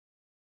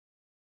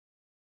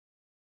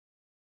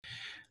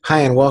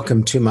Hi, and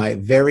welcome to my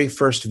very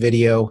first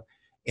video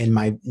in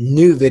my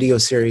new video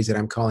series that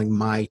I'm calling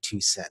My Two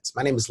Cents.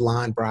 My name is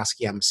Lon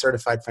Broski. I'm a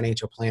certified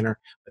financial planner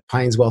with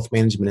Pines Wealth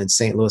Management in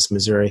St. Louis,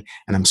 Missouri,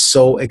 and I'm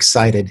so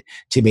excited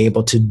to be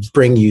able to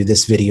bring you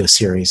this video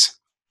series.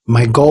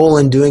 My goal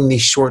in doing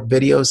these short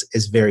videos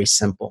is very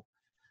simple: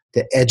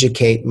 to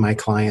educate my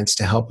clients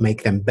to help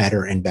make them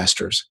better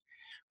investors.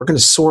 We're going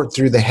to sort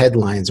through the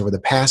headlines over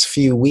the past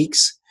few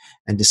weeks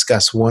and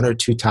discuss one or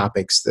two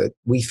topics that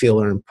we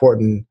feel are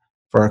important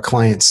for our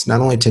clients not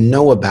only to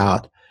know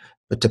about,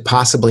 but to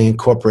possibly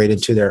incorporate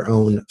into their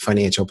own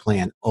financial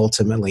plan,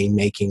 ultimately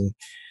making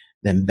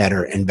them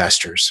better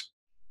investors.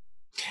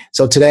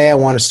 So today I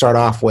want to start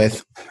off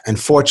with,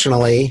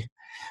 unfortunately,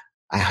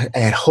 I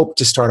had hoped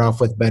to start off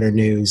with better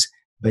news,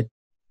 but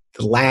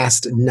the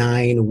last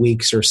 9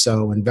 weeks or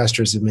so,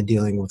 investors have been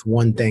dealing with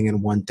one thing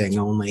and one thing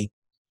only: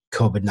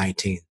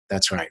 COVID-19.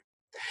 That's right.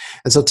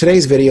 And so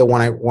today's video, what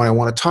I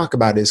want to talk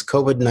about is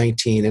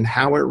COVID-19 and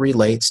how it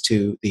relates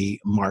to the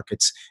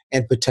markets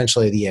and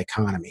potentially the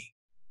economy.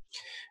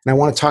 And I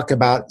want to talk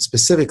about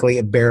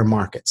specifically bear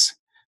markets,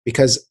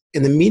 because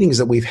in the meetings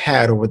that we've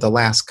had over the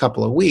last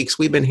couple of weeks,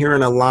 we've been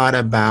hearing a lot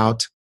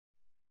about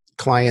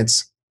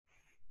clients'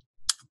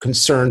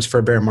 concerns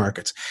for bear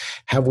markets.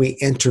 Have we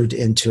entered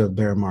into a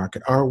bear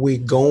market? Are we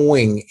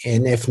going?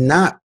 And if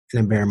not in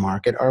a bear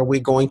market, are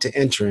we going to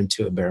enter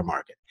into a bear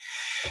market?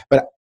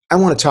 But I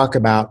want to talk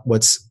about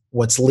what's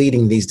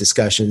leading these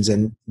discussions.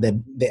 And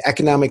the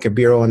Economic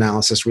Bureau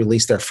Analysis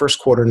released their first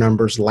quarter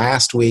numbers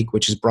last week,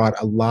 which has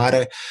brought a lot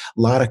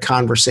of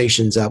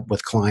conversations up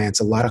with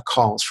clients, a lot of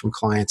calls from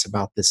clients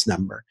about this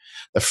number.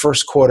 The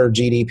first quarter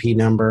GDP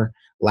number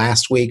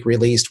last week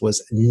released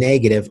was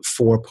negative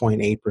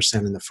 4.8%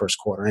 in the first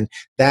quarter, and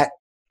that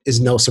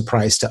is no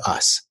surprise to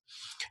us.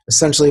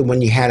 Essentially,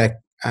 when you had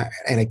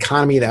an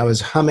economy that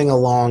was humming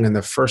along in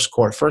the first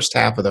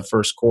half of the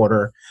first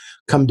quarter,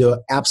 come to an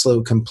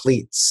absolute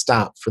complete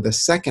stop for the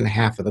second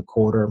half of the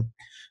quarter,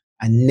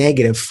 a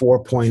negative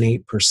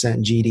 4.8%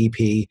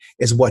 GDP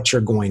is what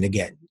you're going to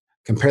get.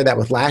 Compare that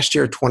with last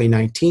year,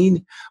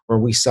 2019, where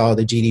we saw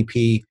the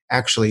GDP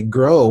actually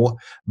grow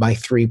by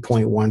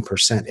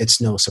 3.1%.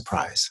 It's no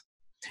surprise.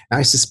 And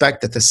I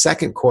suspect that the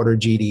second quarter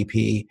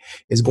GDP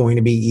is going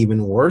to be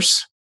even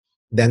worse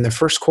than the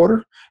first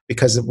quarter,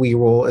 because we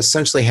will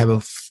essentially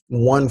have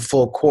one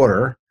full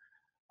quarter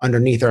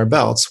underneath our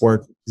belts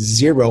where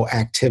zero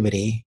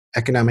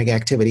economic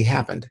activity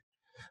happened.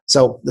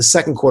 So the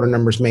second quarter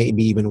numbers may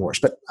be even worse,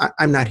 but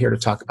I'm not here to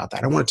talk about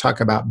that. I want to talk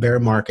about bear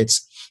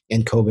markets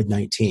and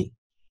COVID-19.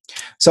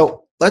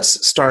 So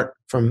let's start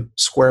from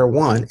square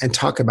one and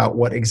talk about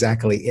what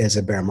exactly is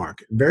a bear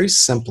market. Very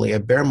simply, a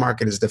bear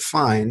market is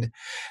defined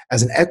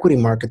as an equity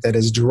market that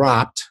has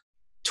dropped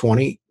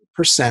 20%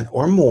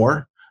 or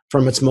more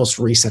from its most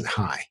recent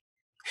high.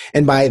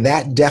 And by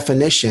that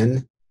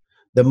definition,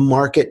 the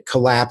market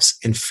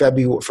collapsed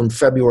from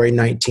February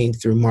 19th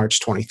through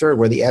March 23rd,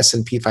 where the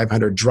S&P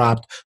 500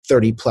 dropped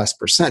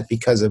 30+%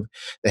 because of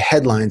the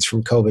headlines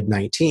from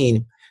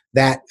COVID-19.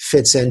 That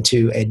fits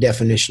into a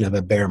definition of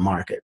a bear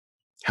market.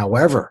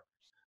 However,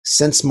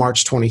 since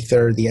March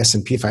 23rd, the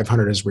S&P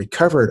 500 has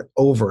recovered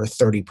over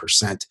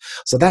 30%.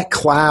 So that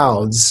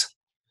clouds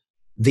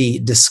the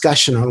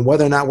discussion on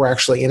whether or not we're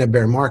actually in a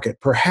bear market.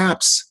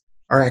 Perhaps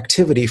our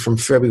activity from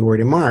February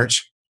to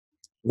March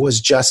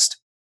was just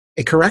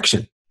a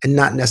correction and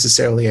not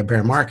necessarily a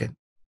bear market.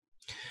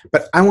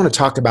 But I want to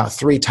talk about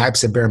three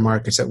types of bear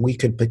markets that we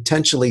could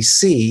potentially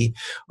see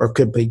or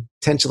could be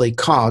potentially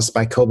caused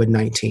by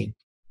COVID-19.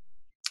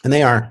 And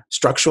they are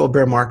structural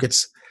bear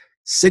markets,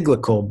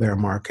 cyclical bear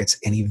markets,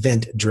 and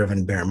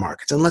event-driven bear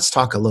markets. And let's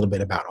talk a little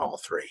bit about all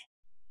three.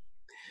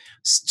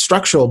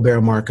 Structural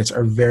bear markets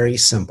are very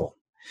simple.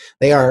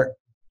 They are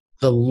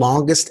the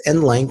longest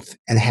in length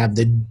and have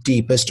the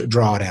deepest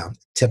drawdown.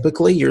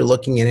 Typically, you're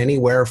looking at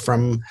anywhere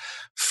from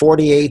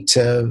 48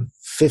 to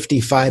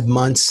 55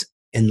 months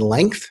in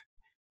length.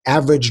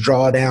 Average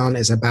drawdown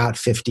is about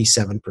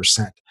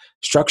 57%.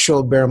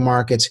 Structural bear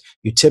markets,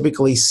 you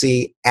typically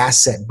see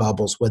asset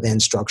bubbles within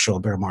structural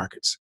bear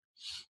markets.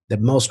 The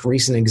most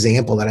recent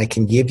example that I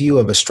can give you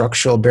of a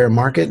structural bear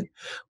market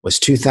was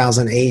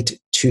 2008,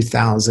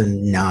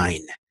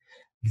 2009.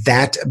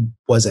 That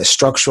was a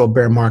structural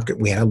bear market.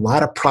 We had a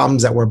lot of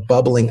problems that were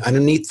bubbling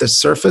underneath the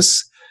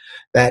surface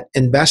that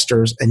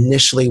investors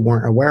initially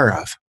weren't aware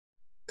of.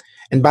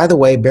 And by the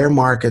way, bear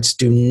markets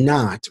do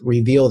not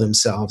reveal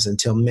themselves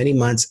until many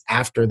months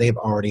after they've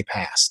already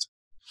passed.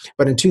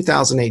 But in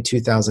 2008,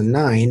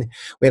 2009,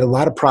 we had a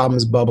lot of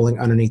problems bubbling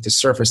underneath the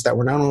surface that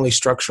were not only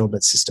structural,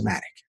 but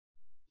systematic.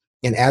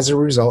 And as a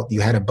result,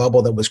 you had a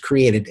bubble that was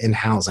created in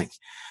housing.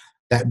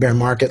 That bear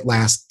market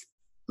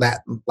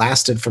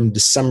lasted from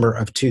December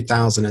of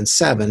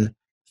 2007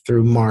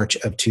 through March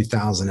of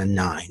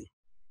 2009.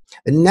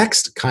 The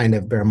next kind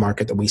of bear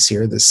market that we see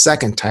here, the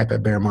second type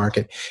of bear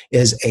market,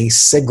 is a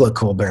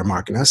cyclical bear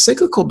market. Now, a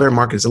cyclical bear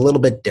market is a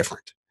little bit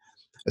different.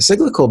 A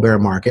cyclical bear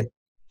market,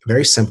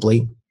 very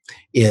simply,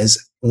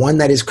 is one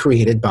that is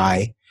created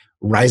by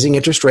rising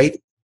interest rates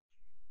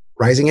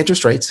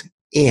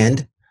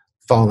and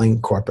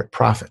falling corporate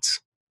profits.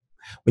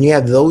 When you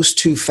have those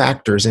two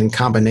factors in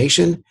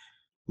combination,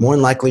 more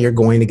than likely you're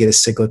going to get a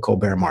cyclical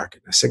bear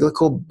market. A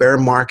cyclical bear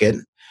market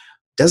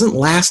doesn't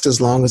last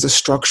as long as a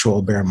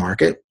structural bear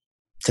market,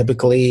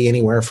 typically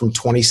anywhere from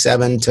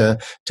 27 to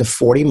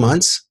 40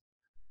 months.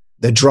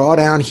 The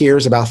drawdown here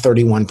is about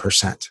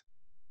 31%.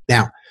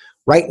 Now,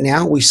 right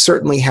now, we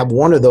certainly have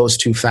one of those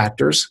two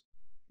factors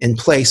in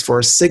place for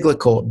a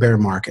cyclical bear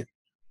market.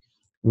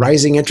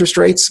 Rising interest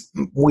rates,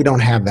 we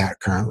don't have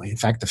that currently. In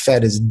fact, the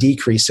Fed has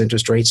decreased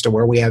interest rates to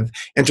where we have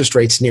interest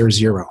rates near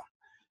zero.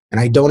 And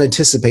I don't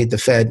anticipate the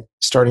Fed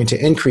starting to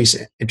increase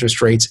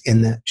interest rates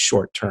in the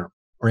short term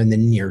or in the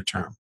near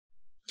term.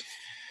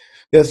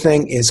 The other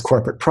thing is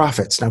corporate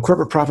profits. Now,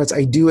 corporate profits,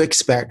 I do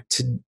expect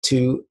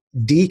to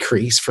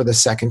decrease for the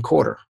second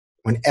quarter.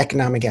 When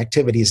economic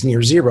activity is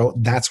near zero,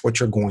 that's what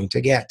you're going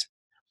to get.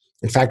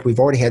 In fact, we've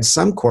already had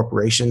some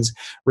corporations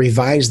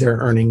revise their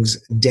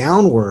earnings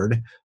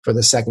downward for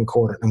the second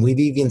quarter. And we've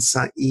even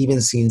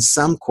seen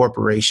some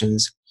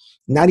corporations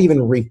not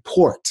even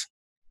report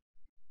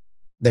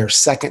their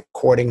second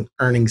quarter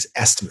earnings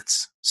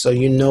estimates. So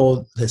you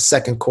know the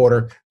second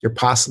quarter, you're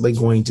possibly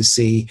going to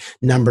see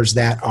numbers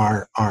that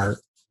are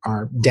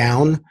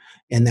down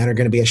and that are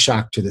going to be a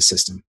shock to the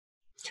system.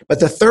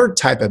 But the third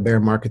type of bear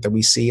market that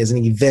we see is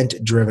an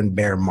event-driven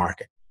bear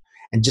market.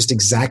 And just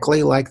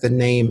exactly like the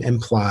name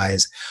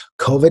implies,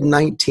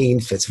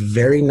 COVID-19 fits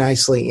very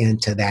nicely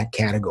into that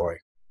category.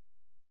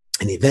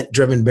 An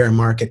event-driven bear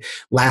market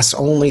lasts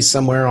only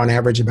somewhere on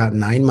average about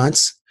 9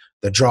 months.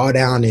 The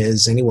drawdown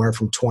is anywhere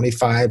from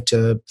 25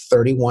 to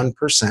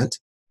 31%.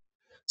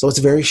 So it's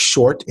very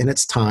short in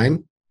its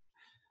time.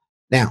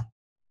 Now,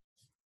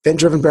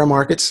 event-driven bear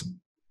markets,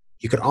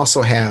 you could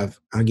also have,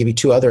 I'll give you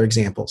two other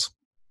examples.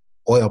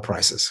 Oil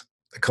prices,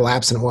 the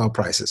collapse in oil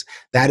prices.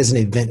 That is an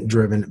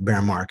event-driven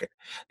bear market.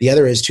 The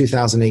other is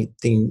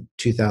 2018,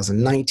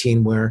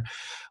 2019, where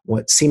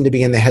what seemed to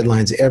be in the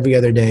headlines every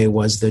other day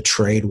was the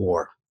trade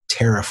war,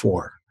 tariff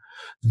war.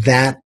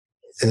 That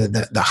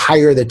the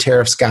higher the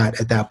tariffs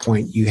got at that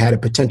point, you had a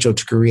potential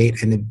to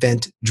create an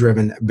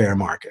event-driven bear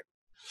market.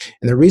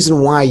 And the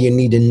reason why you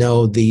need to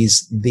know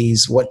these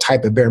what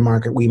type of bear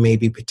market we may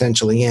be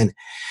potentially in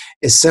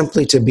is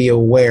simply to be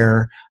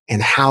aware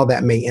and how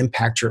that may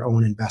impact your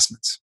own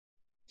investments.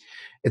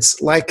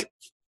 It's like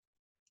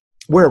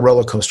we're a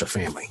roller coaster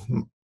family.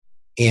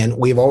 And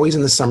we've always,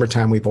 in the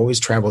summertime, we've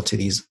always traveled to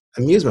these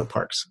amusement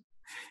parks.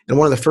 And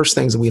one of the first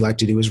things that we like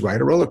to do is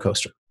ride a roller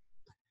coaster.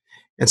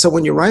 And so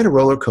when you ride a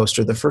roller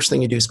coaster, the first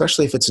thing you do,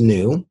 especially if it's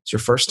new, it's your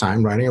first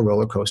time riding a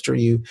roller coaster,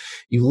 you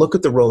look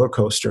at the roller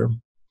coaster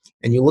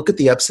and you look at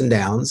the ups and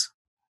downs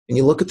and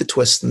you look at the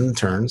twists and the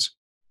turns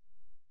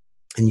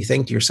and you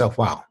think to yourself,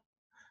 wow,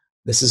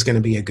 this is going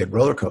to be a good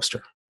roller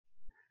coaster.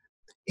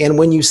 And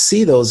when you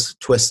see those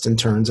twists and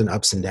turns and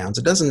ups and downs,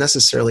 it doesn't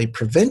necessarily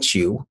prevent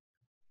you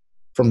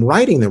from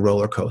riding the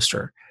roller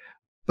coaster,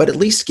 but at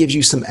least gives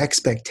you some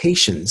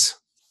expectations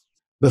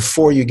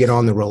before you get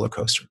on the roller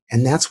coaster.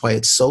 And that's why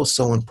it's so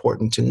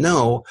important to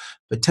know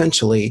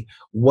potentially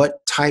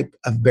what type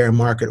of bear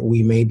market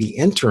we may be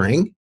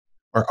entering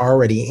or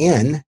already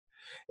in,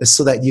 is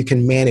so that you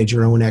can manage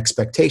your own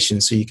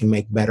expectations so you can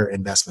make better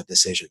investment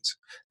decisions.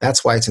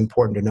 That's why it's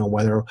important to know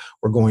whether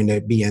we're going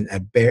to be in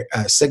a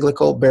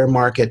cyclical bear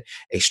market,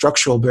 a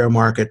structural bear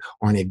market,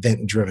 or an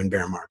event-driven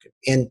bear market.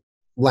 And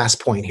last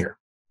point here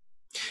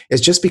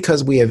is just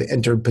because we have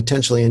entered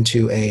potentially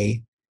into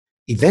a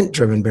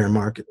event-driven bear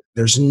market,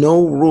 there's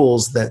no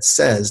rules that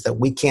says that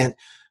we can't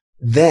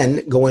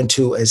then go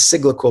into a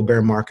cyclical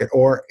bear market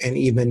or an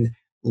even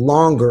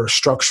longer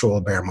structural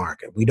bear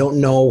market. We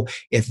don't know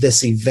if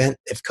this event,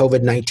 if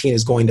COVID-19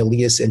 is going to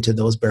lead us into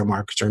those bear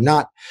markets or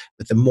not,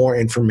 but the more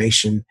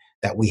information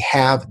that we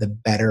have, the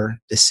better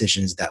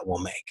decisions that we'll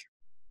make.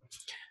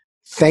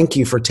 Thank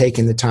you for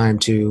taking the time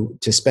to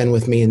spend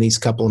with me in these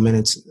couple of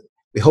minutes.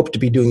 We hope to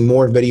be doing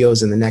more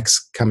videos in the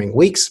next coming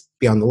weeks.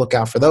 Be on the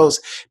lookout for those.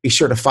 Be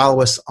sure to follow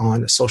us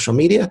on social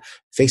media,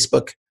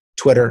 Facebook,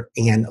 Twitter,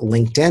 and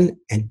LinkedIn.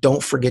 And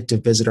don't forget to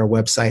visit our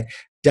website,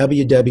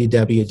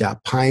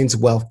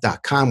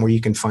 www.pineswealth.com, where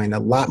you can find a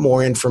lot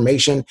more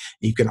information.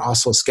 You can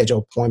also schedule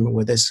an appointment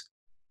with us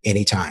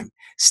anytime.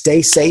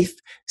 Stay safe,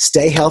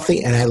 stay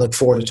healthy, and I look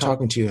forward to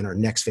talking to you in our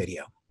next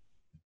video.